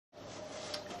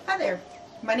Hi there.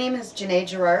 My name is Janae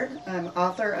Gerard. I'm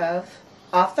author of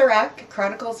Off the Rack,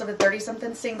 Chronicles of a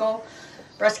 30-something single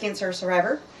breast cancer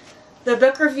survivor. The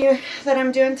book review that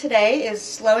I'm doing today is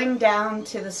Slowing Down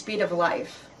to the Speed of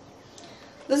Life.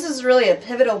 This is really a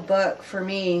pivotal book for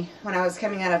me when I was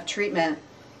coming out of treatment.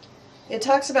 It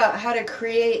talks about how to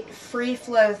create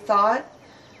free-flow thought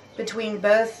between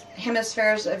both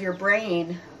hemispheres of your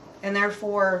brain and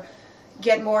therefore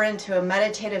get more into a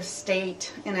meditative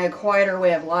state in a quieter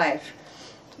way of life.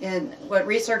 And what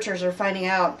researchers are finding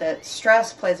out that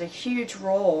stress plays a huge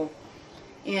role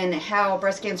in how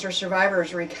breast cancer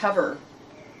survivors recover.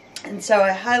 And so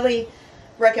I highly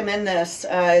recommend this.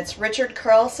 It's Richard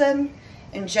Carlson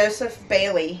and Joseph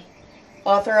Bailey,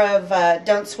 author of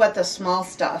Don't Sweat the Small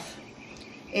Stuff.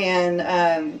 And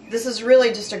this is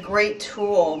really just a great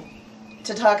tool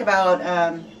to talk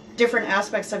about different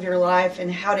aspects of your life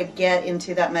and how to get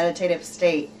into that meditative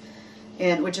state,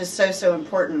 and which is so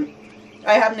important.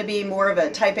 I happen to be more of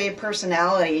a type A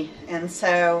personality, and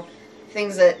so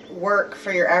things that work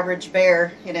for your average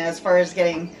bear, as far as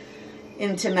getting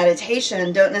into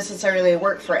meditation, don't necessarily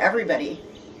work for everybody.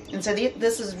 And so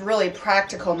this is really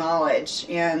practical knowledge,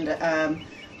 and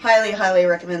highly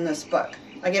recommend this book.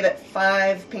 I give it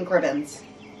 5 pink ribbons.